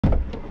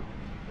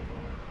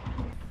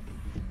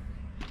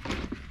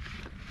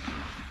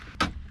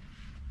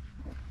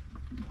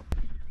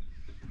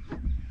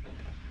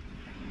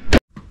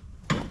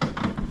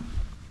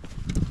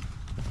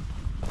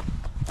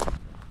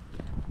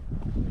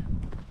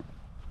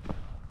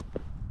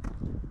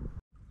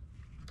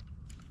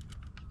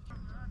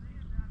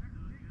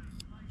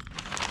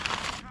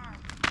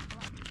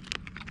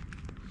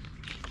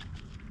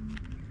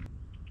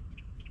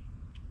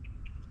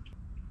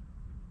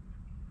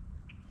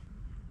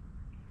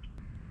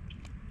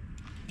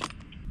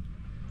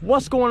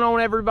What's going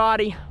on,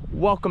 everybody?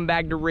 Welcome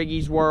back to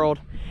Riggy's World.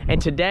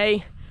 And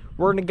today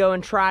we're gonna go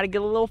and try to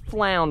get a little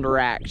flounder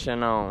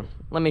action on.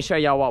 Let me show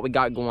y'all what we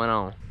got going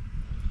on.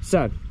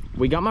 So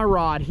we got my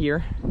rod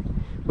here.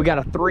 We got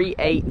a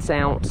 3/8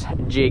 ounce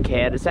jig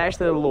head. It's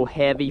actually a little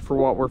heavy for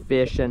what we're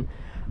fishing,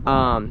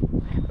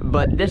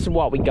 but this is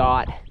what we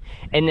got.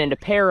 And then to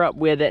pair up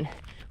with it,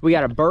 we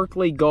got a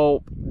Berkeley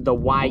Gulp, the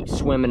white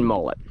swimming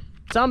mullet.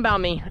 Something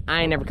about me,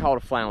 I ain't never caught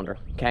a flounder,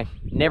 okay?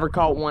 Never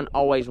caught one,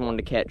 always wanted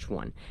to catch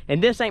one.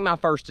 And this ain't my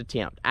first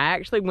attempt. I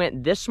actually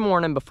went this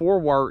morning before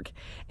work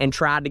and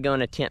tried to go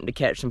and attempt to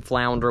catch some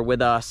flounder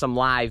with some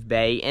live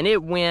bait, and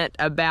it went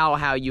about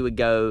how you would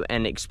go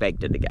and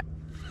expect it to go.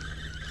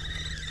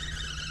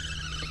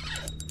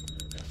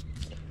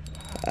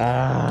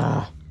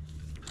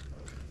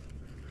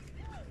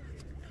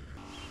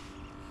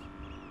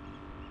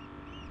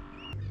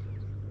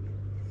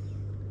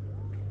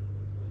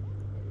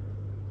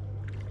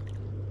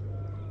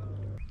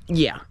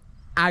 Yeah,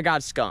 I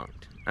got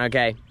skunked,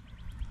 okay?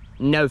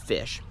 No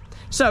fish.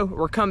 So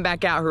we're coming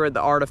back out here at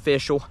the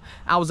Artificial.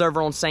 I was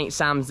over on St.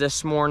 Simon's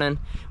this morning.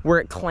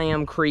 We're at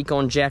Clam Creek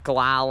on Jekyll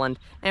Island.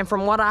 And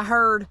from what I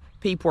heard,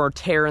 people are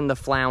tearing the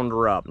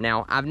flounder up.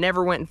 Now, I've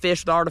never went and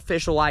fished the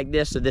Artificial like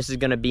this, so this is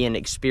gonna be an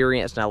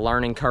experience and a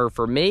learning curve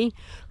for me.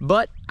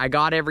 But I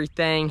got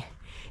everything.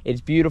 It's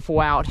beautiful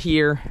out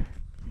here.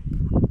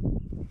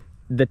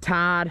 The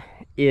tide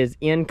is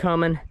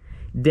incoming.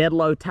 Dead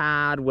low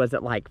tide was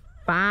at like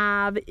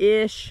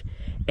 5-ish,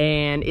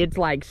 and it's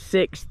like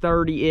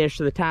 6:30-ish,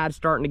 so the tide's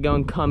starting to go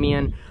and come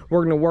in.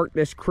 We're gonna work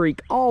this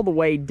creek all the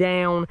way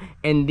down,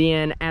 and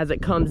then as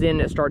it comes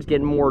in, it starts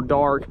getting more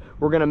dark.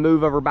 We're gonna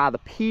move over by the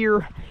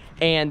pier,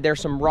 and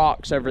there's some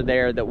rocks over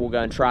there that we're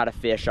gonna try to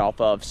fish off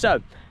of. So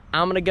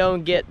I'm gonna go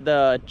and get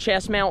the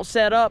chest mount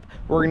set up,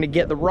 we're gonna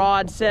get the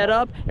rod set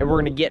up, and we're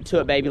gonna get to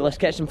it, baby. Let's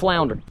catch some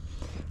flounder.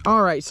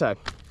 All right, so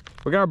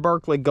we got our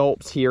Berkeley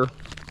Gulps here.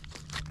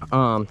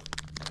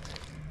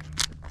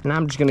 And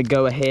I'm just gonna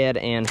go ahead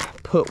and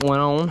put one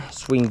on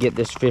so we can get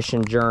this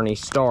fishing journey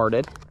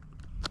started.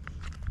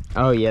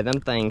 Oh yeah,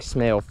 them things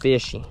smell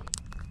fishy.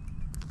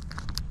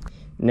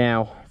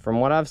 Now,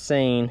 from what I've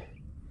seen,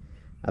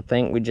 I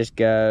think we just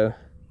go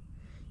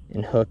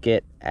and hook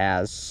it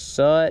as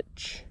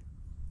such.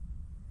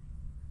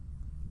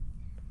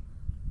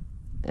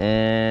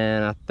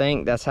 And I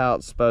think that's how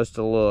it's supposed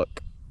to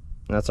look.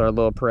 That's our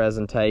little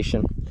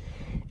presentation.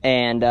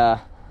 And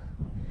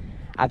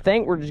I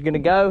think we're just gonna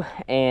go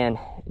and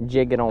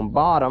jig it on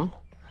bottom.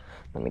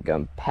 Let me go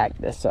and pack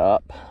this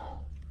up.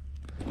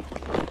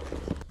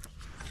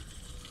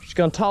 Just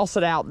gonna toss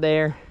it out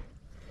there,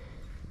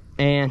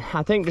 and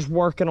I think just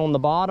working on the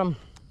bottom.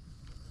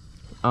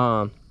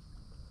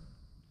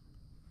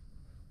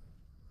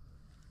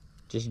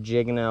 Just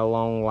jigging it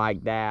along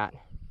like that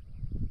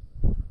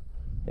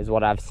is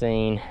what I've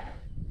seen.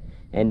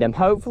 And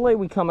hopefully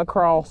we come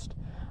across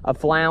a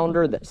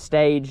flounder that's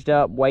staged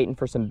up, waiting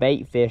for some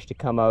bait fish to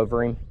come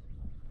over him.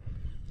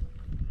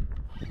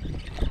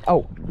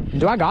 Oh,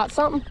 do I got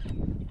something?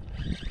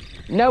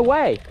 No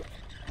way.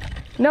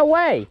 No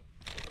way.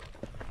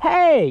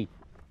 Hey,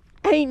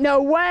 ain't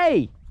no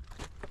way.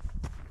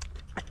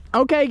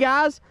 Okay,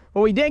 guys.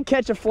 Well, we didn't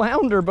catch a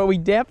flounder, but we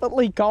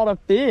definitely caught a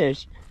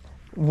fish.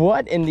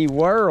 What in the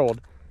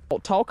world?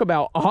 Talk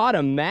about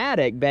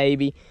automatic,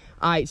 baby.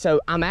 All right, so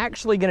I'm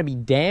actually going to be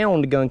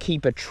down to go and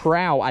keep a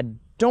trout. I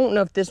don't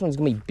know if this one's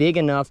going to be big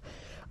enough.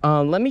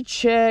 Let me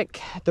check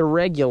the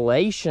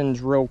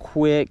regulations real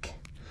quick.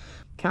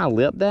 Can I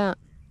lip that?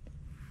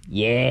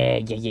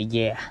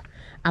 Yeah.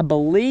 I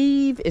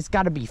believe it's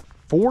got to be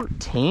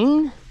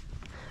 14,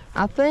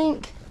 I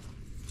think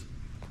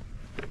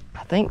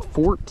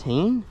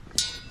 14.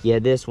 Yeah,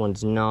 this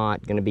one's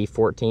not going to be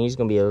 14. He's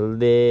going to be a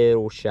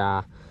little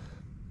shy.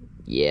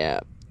 Yeah,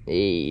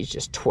 he's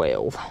just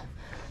 12.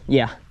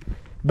 Yeah,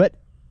 but,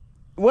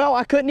 well,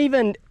 I couldn't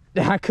even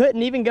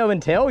go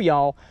and tell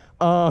y'all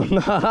what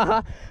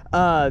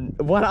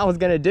I was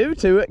going to do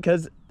to it,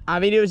 because, I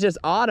mean, it was just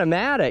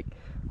automatic.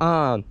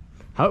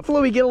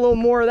 Hopefully we get a little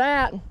more of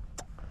that.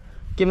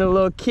 Give him a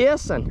little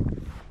kiss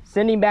and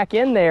send him back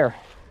in there.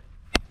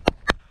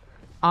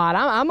 All right,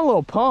 I'm a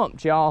little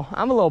pumped, y'all.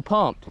 I'm a little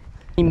pumped.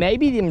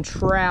 Maybe them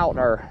trout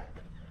are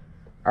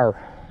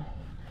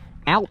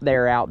out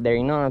there,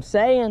 you know what I'm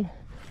saying?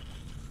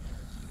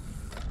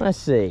 Let's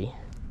see.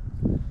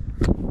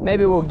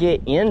 Maybe we'll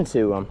get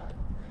into them.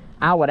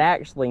 I would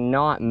actually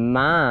not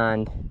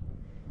mind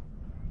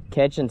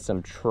catching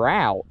some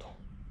trout.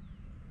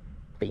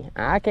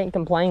 I can't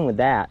complain with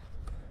that.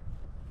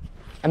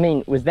 I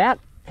mean, was that,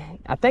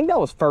 I think that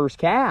was first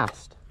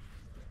cast.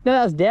 No,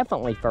 that was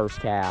definitely first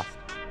cast.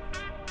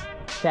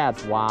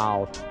 That's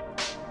wild.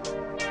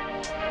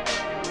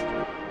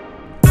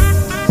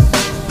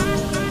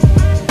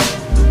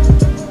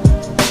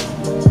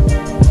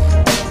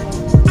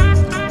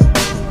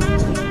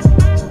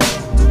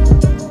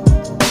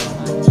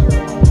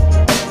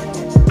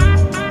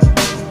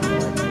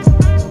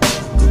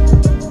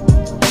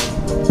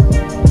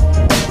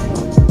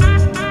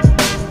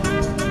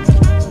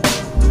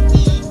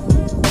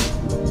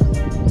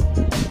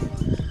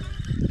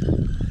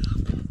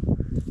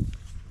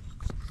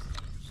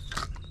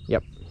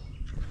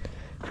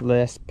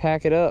 let's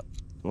pack it up.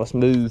 Let's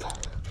move.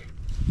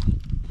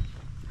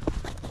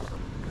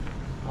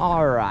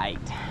 All right,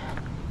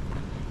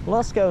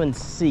 let's go and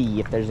see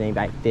if there's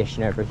anybody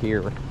fishing over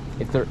here.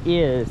 If there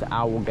is,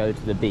 I will go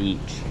to the beach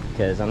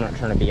because I'm not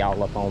trying to be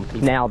all up on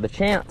people. Now, the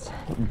chance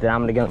that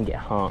I'm gonna go and get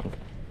hung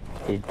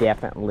is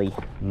definitely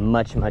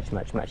much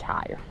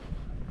higher.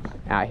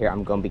 Out here,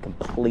 I'm gonna be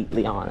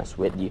completely honest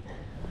with you.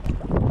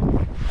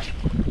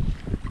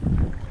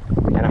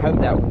 And I hope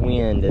that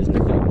wind doesn't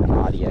affect the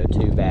audio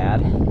too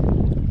bad.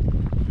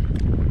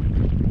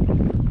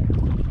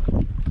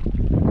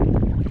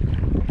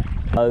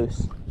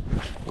 Close,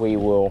 we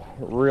will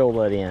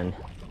reel it in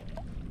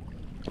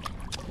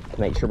to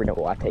make sure we don't.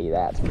 Well, I tell you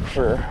that for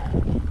sure.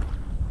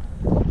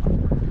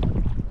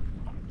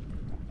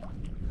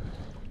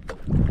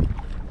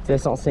 If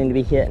this don't seem to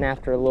be hitting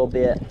after a little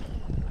bit,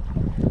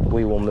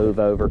 we will move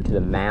over to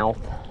the mouth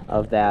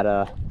of that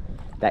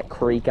that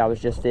creek I was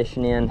just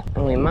fishing in,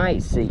 and we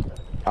might see.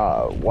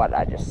 What did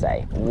I just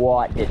say?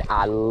 What did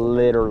I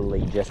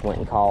literally just went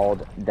and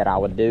called that I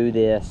would do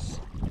this?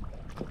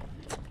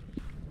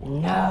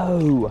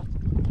 No.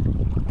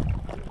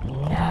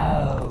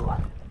 No.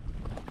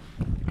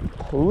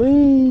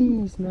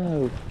 Please,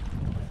 no.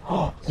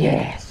 Oh,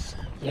 yes.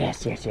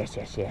 Yes.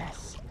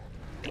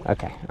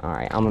 Okay, all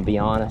right, I'm gonna be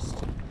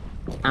honest.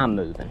 I'm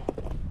moving.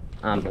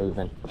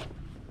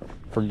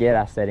 Forget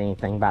I said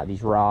anything about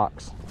these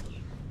rocks.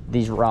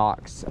 These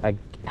rocks, a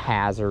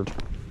hazard.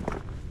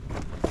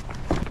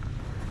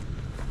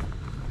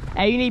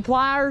 Hey, you need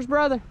pliers,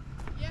 brother?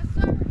 Yes,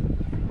 sir.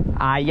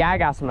 Yeah, I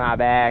got some in my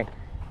bag.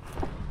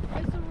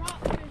 It's a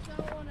rockfish. I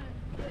don't want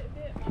to get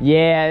bit.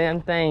 Yeah,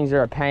 them things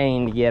are a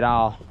pain to get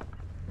off.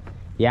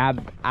 Yeah,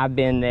 I've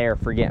been there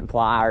for getting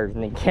pliers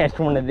and then catch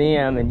one of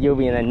them and you'll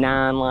be in a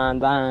 9-line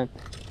bind.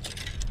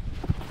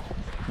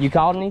 You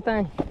caught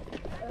anything?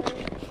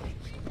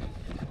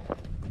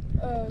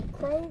 A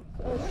croak,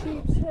 a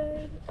sheep's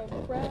head, a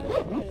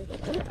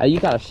crab. Oh, you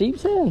got a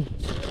sheep's head?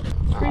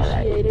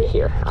 Appreciate it.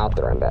 Here, I'll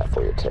throw him back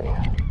for you too.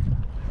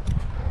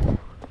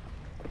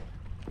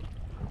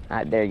 All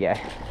right, there you go.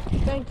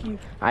 Thank you.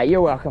 All right,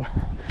 you're welcome.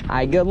 All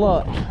right, good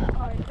luck. All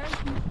right,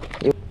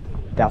 thank you.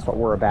 That's what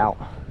we're about,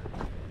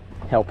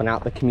 helping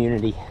out the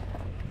community.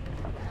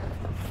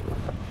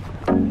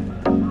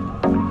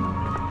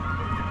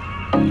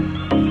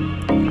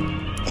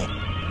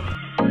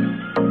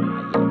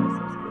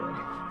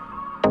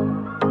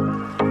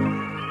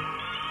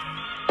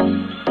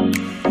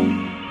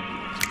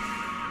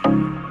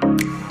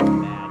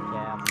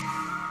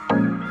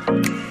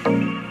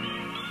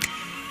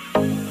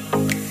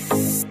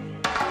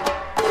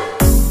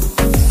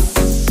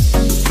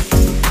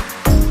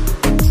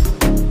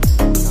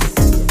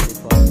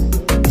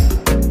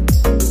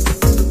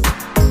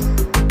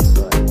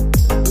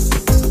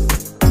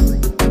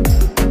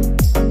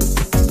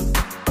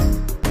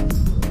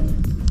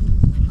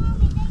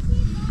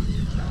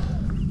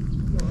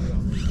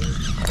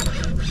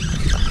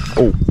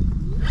 Oh,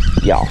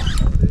 y'all,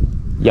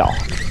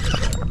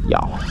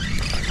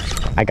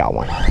 I got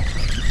one.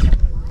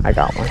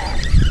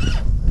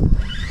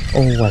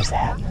 Oh, what is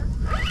that?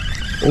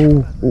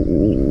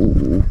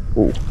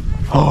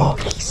 Oh,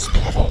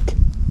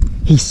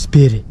 he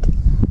spit it.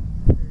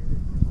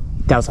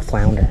 That was a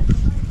flounder.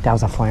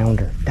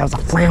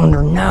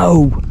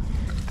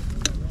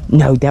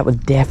 No, that was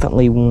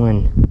definitely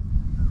one.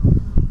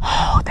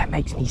 Oh, that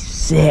makes me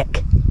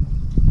sick.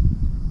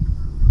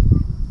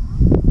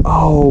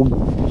 Oh,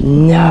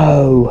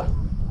 no.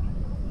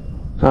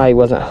 Oh, he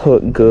wasn't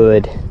hooked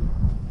good.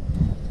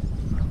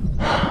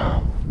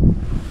 I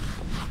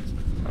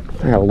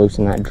gotta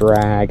loosen that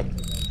drag.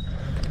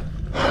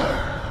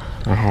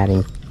 I had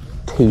him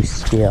too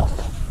stiff.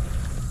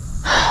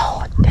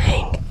 Oh,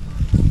 dang.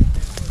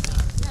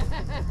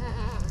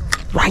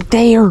 Right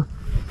there.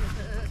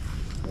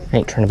 I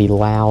ain't trying to be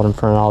loud in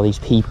front of all these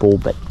people,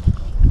 but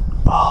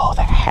oh,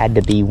 that had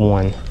to be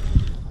one.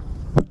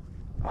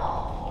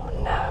 Oh,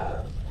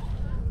 no.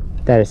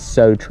 That is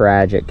so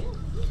tragic.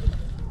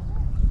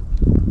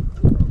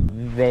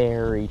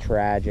 Very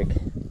tragic.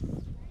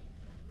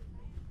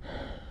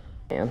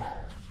 Man,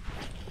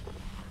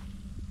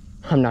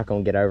 I'm not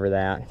gonna get over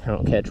that if I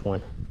don't catch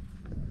one.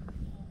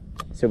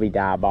 This will be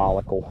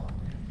diabolical.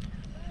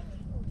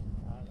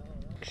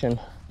 It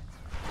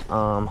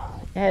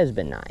has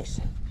been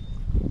nice.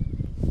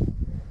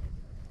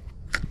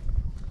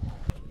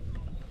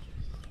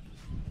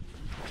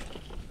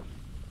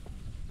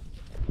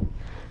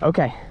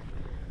 Okay,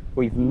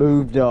 we've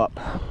moved up.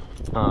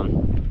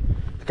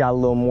 Got a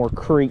little more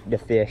creek to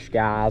fish,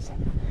 guys,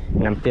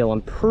 and I'm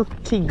feeling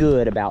pretty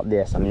good about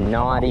this. I'm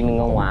not even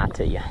gonna lie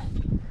to you.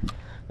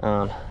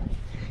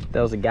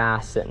 There was a guy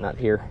sitting up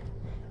here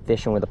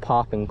fishing with a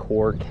popping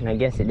cork, and I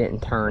guess it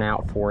didn't turn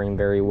out for him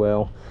very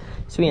well,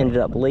 so he ended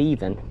up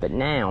leaving. But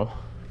now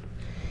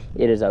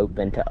it is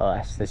open to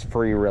us, this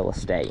free real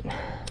estate,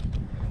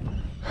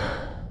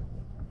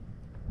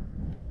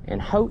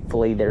 and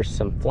hopefully there's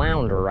some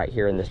flounder right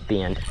here in this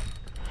bend.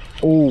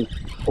 Oh,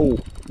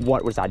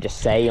 what was I just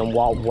saying?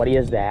 What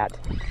is that?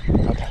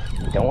 Okay,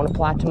 Don't want to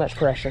apply too much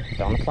pressure.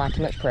 Don't apply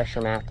too much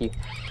pressure, Matthew.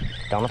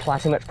 Don't apply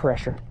too much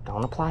pressure.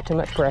 Don't apply too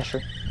much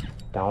pressure.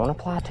 Don't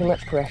apply too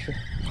much pressure.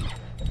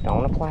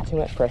 Don't apply too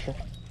much pressure.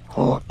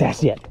 Oh,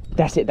 that's it.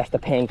 That's it. That's the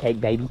pancake,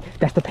 baby.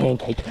 That's the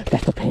pancake.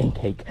 That's the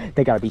pancake.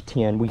 They gotta be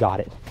 10. We got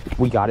it.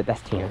 We got it.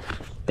 That's 10.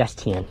 That's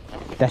 10.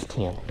 That's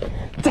 10.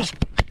 Let's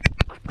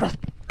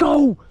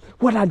go.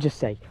 What did I just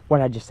say? What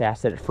did I just say? I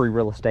said it's free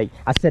real estate.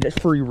 I said it's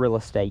free real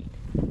estate.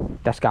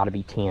 That's gotta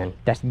be 10.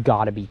 That's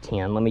gotta be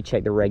 10. Let me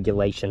check the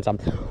regulations.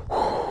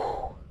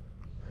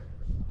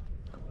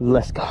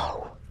 Let's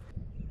go.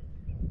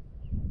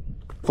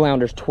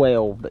 Flounder's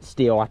 12, but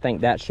still, I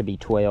think that should be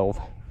 12.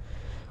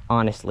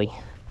 Honestly.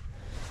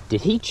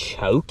 Did he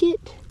choke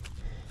it?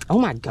 Oh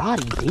my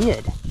God, he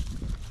did.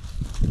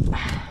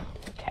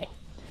 Okay.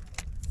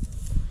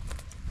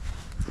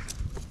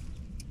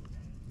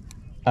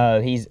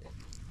 Oh,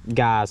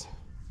 guys,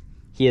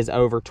 he is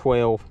over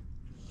 12.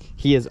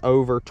 He is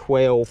over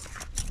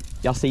 12.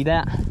 Y'all see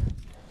that?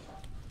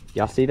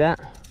 Y'all see that?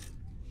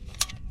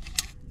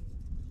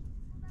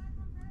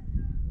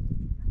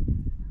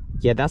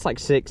 Yeah, that's like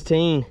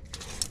 16.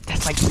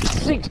 That's like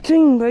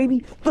 16,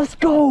 baby. Let's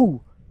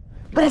go.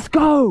 Let's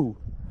go.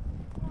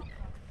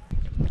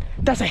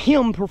 That's a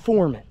him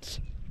performance.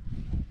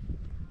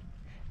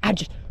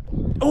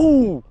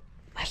 Oh,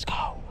 let's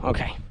go.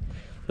 Okay,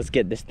 let's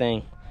get this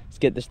thing. Let's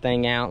get this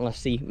thing out and let's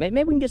see.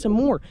 Maybe we can get some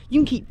more. You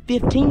can keep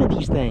 15 of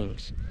these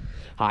things.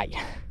 All right,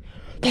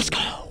 let's go.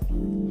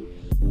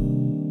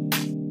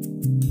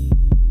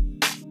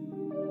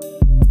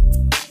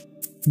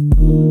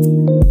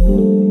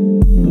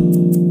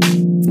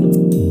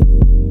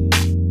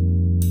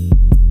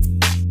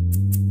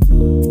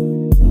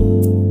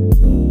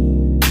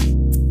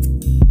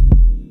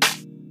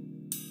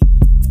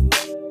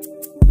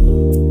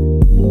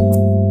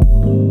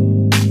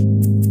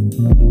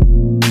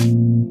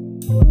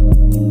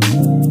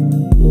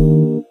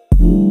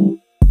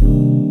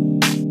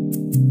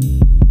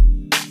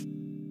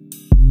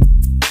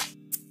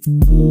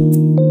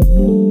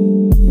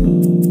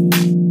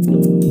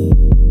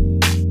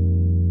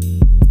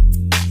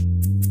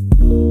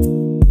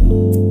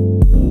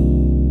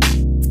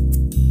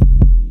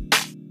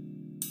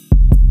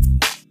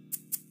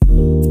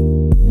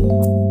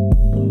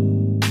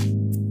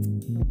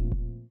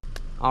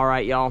 All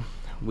right, y'all,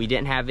 we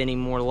didn't have any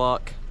more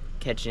luck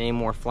catching any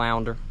more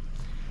flounder,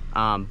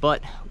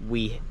 but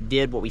we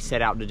did what we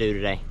set out to do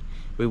today.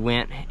 We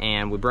went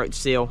and we broke the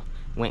seal,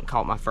 went and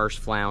caught my first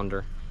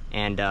flounder,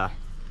 and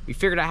we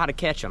figured out how to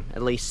catch them,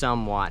 at least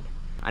somewhat.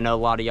 I know a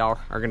lot of y'all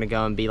are gonna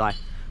go and be like,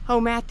 oh,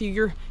 Matthew,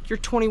 you're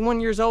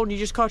 21 years old and you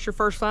just caught your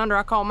first flounder.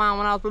 I caught mine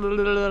when I was blah, blah,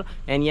 blah, blah.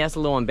 And yes, a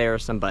little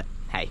embarrassing, but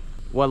hey,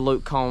 what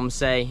Luke Combs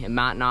say, it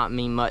might not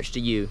mean much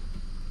to you,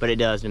 but it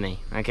does to me,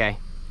 okay?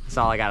 That's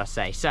all I gotta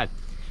say. So,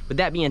 with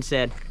that being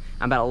said,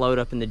 I'm about to load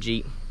up in the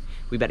Jeep.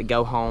 We better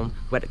go home,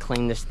 we better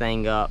clean this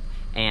thing up,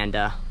 and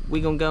we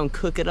gonna go and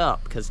cook it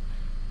up, because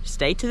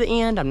stay to the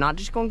end. I'm not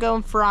just gonna go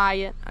and fry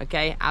it,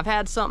 okay? I've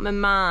had something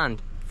in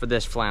mind for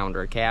this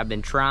flounder, okay? I've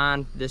been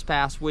trying this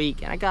past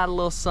week, and I got a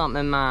little something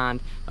in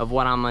mind of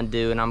what I'm gonna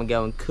do, and I'm gonna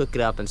go and cook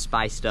it up and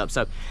spice it up.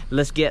 So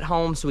let's get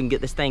home so we can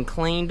get this thing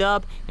cleaned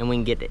up, and we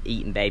can get to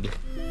eating, baby.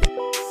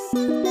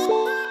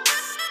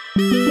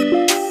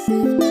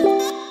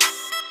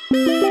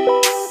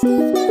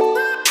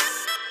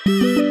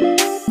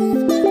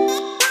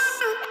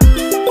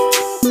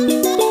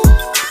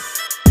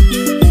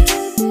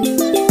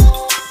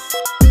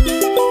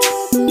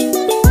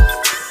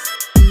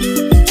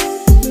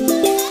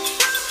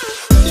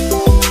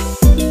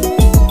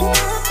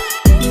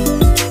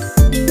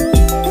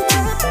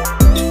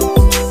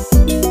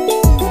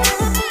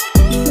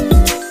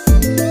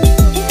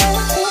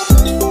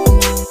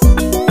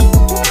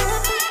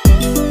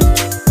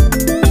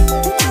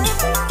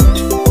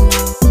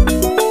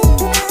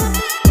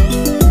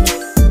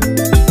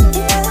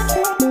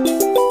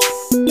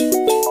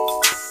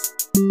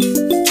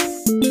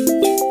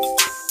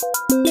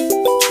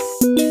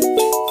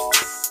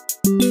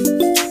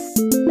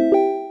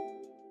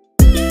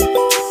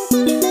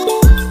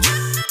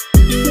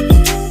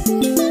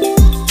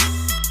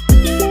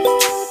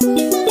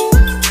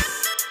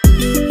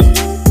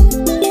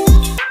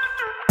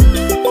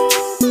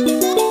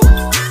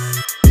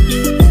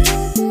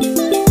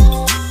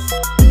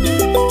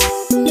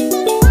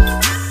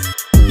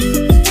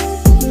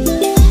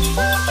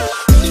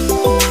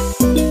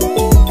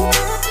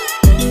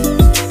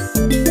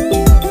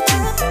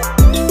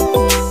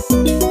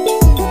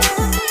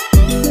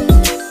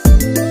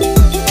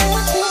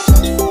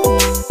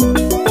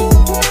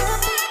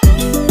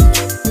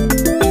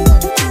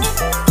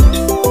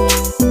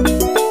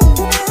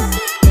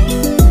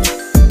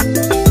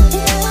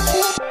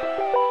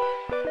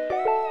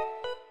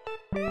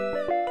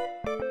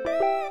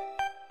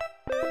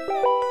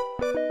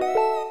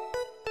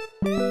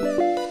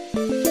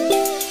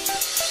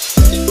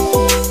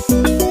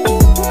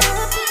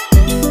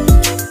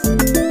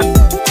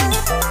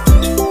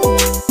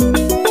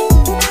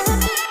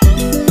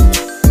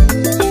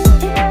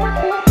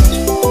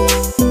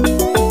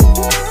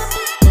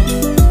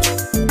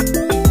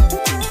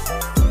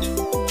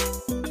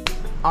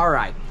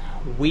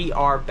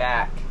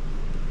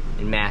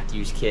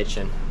 barbecue's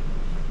kitchen,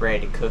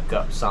 ready to cook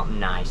up something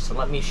nice. So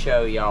let me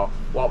show y'all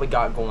what we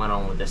got going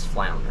on with this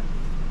flounder.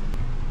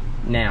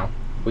 Now,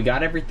 we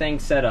got everything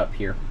set up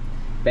here.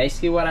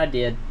 Basically what I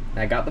did,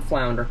 I got the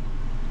flounder,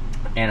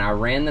 and I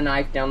ran the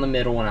knife down the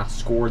middle and I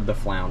scored the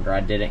flounder.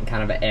 I did it in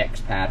kind of an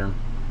X pattern.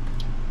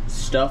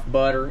 Stuffed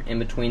butter in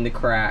between the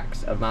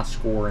cracks of my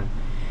scoring.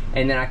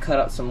 And then I cut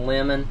up some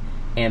lemon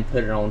and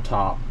put it on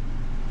top.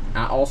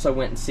 I also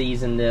went and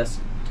seasoned this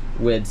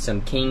with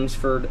some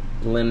Kingsford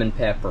lemon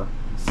pepper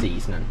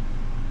seasoning.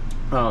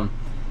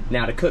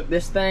 Now to cook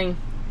this thing,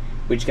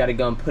 we just got to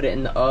go and put it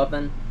in the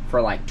oven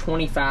for like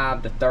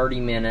 25 to 30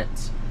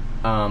 minutes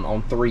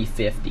on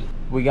 350.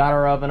 We got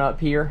our oven up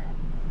here.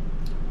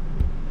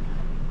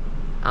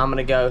 I'm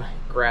gonna go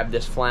grab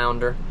this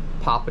flounder,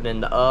 pop it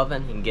in the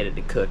oven, and get it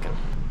to cooking.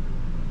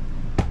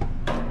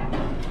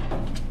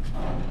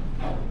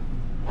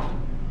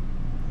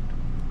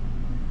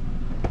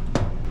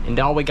 And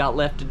all we got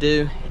left to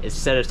do is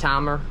set a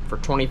timer for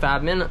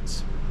 25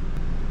 minutes.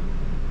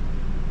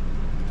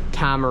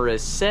 Timer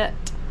is set,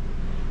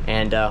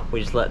 and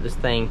we just let this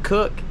thing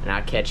cook, and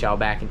I'll catch y'all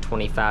back in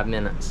 25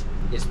 minutes.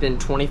 It's been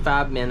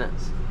 25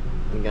 minutes.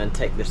 I'm gonna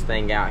take this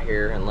thing out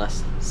here and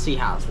let's see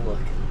how it's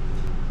looking.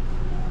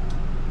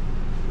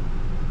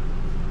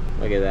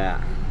 Look at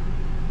that.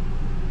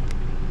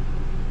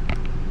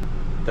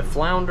 The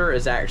flounder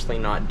is actually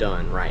not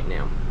done right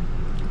now.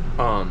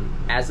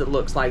 As it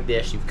looks like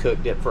this, you've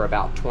cooked it for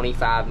about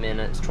 25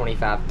 minutes,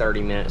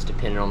 25-30 minutes,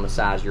 depending on the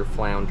size of your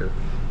flounder.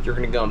 You're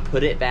gonna go and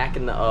put it back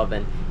in the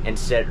oven and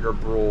set it to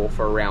broil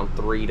for around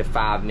 3 to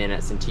 5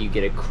 minutes until you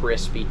get a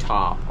crispy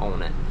top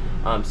on it.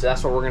 So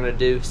that's what we're gonna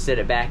do, set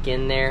it back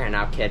in there, and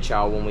I'll catch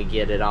y'all when we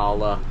get it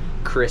all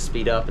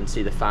crispied up and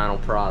see the final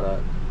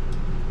product.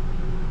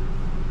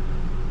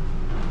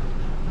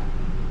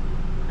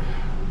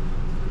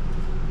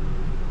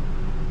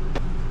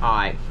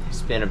 Alright,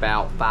 it's been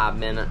about 5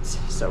 minutes,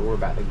 so we're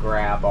about to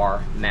grab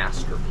our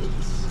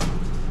masterpiece.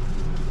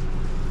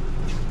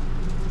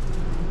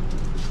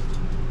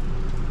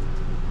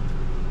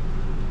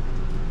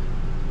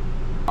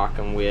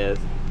 Talking with.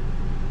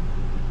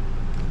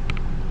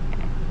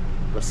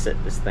 Let's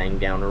set this thing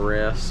down to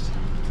rest.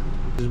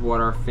 This is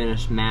what our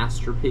finished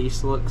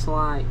masterpiece looks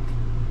like.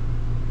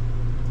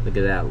 Look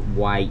at that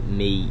white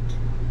meat.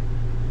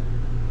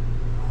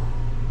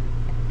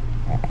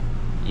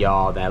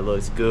 Y'all, that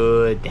looks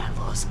good. That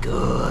looks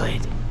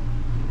good.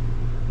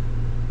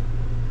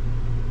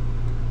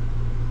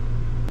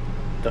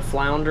 The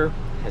flounder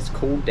has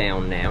cooled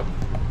down now.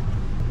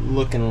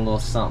 Looking a little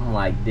something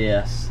like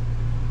this.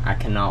 I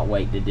cannot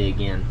wait to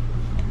dig in.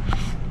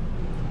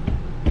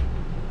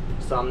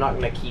 So I'm not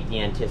going to keep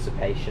the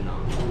anticipation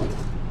on.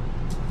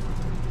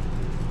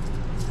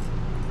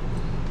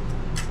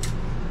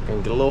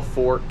 Gonna get a little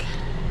fork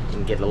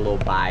and get a little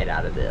bite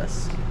out of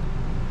this.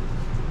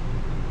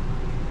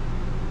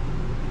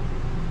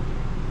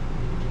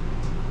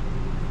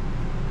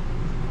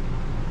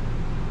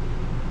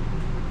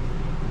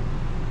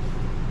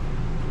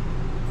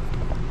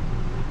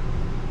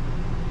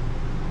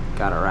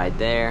 Got it right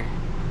there.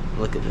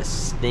 Look at the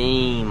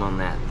steam on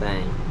that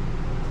thing.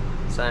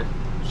 So,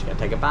 just gotta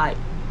take a bite.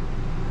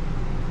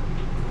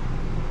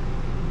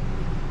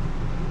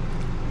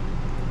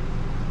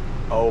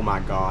 Oh my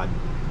God.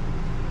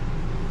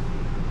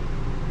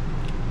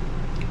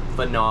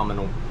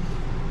 Phenomenal.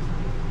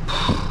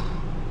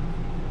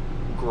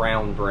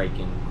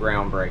 Groundbreaking,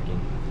 groundbreaking.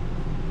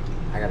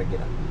 I gotta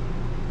get up.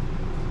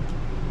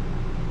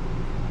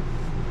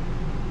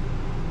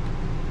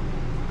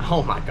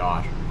 Oh my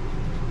gosh.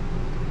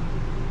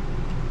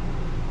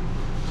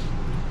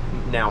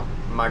 Now,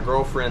 my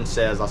girlfriend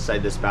says I say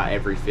this about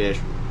every fish,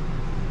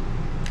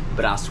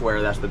 but I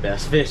swear that's the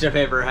best fish I've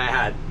ever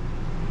had.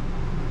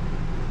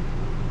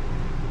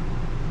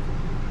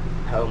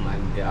 Oh my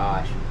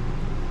gosh.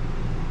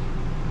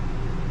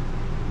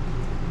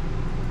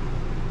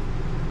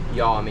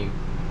 Y'all, I mean,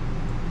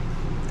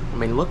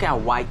 look how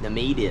white the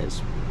meat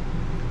is.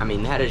 I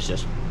mean, that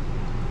is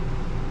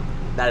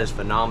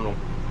phenomenal.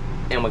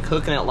 And when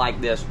cooking it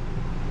like this,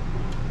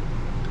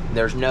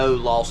 there's no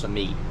loss of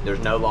meat. There's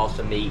no loss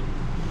of meat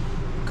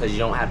because you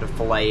don't have to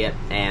fillet it,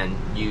 and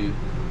you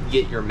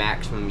get your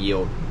maximum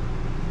yield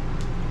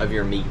of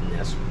your meat in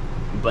this.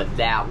 But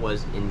that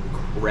was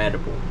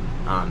incredible.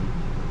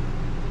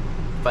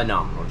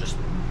 Phenomenal. Just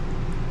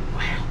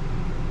wow.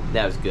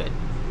 That was good.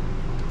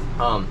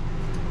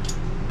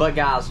 But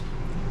guys,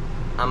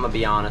 I'm gonna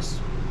be honest.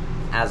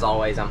 As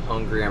always, I'm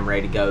hungry. I'm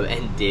ready to go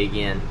and dig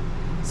in.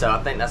 So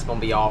I think that's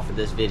gonna be all for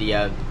this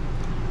video.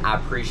 I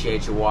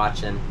appreciate you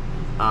watching.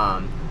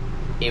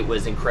 It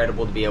was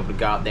incredible to be able to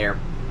go out there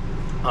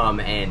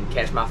and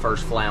catch my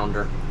first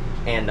flounder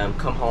and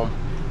come home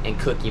and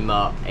cook him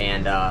up,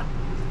 and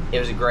it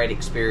was a great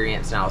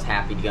experience, and I was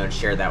happy to go and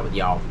share that with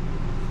y'all.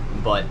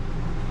 But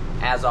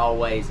as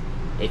always,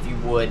 if you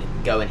would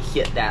go and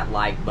hit that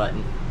like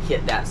button,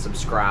 hit that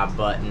subscribe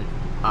button.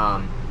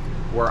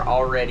 We're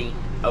already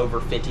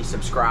over 50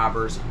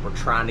 subscribers. We're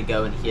trying to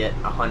go and hit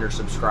 100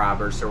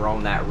 subscribers, so we're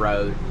on that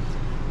road.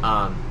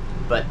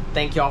 But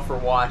thank y'all for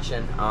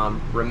watching.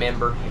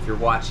 Remember, if you're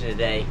watching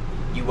today,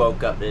 you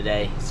woke up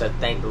today, so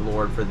thank the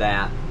Lord for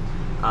that.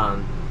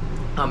 I'm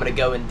gonna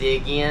go and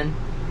dig in.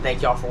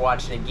 Thank y'all for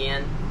watching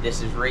again.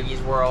 This is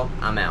Riggy's World.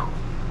 I'm out.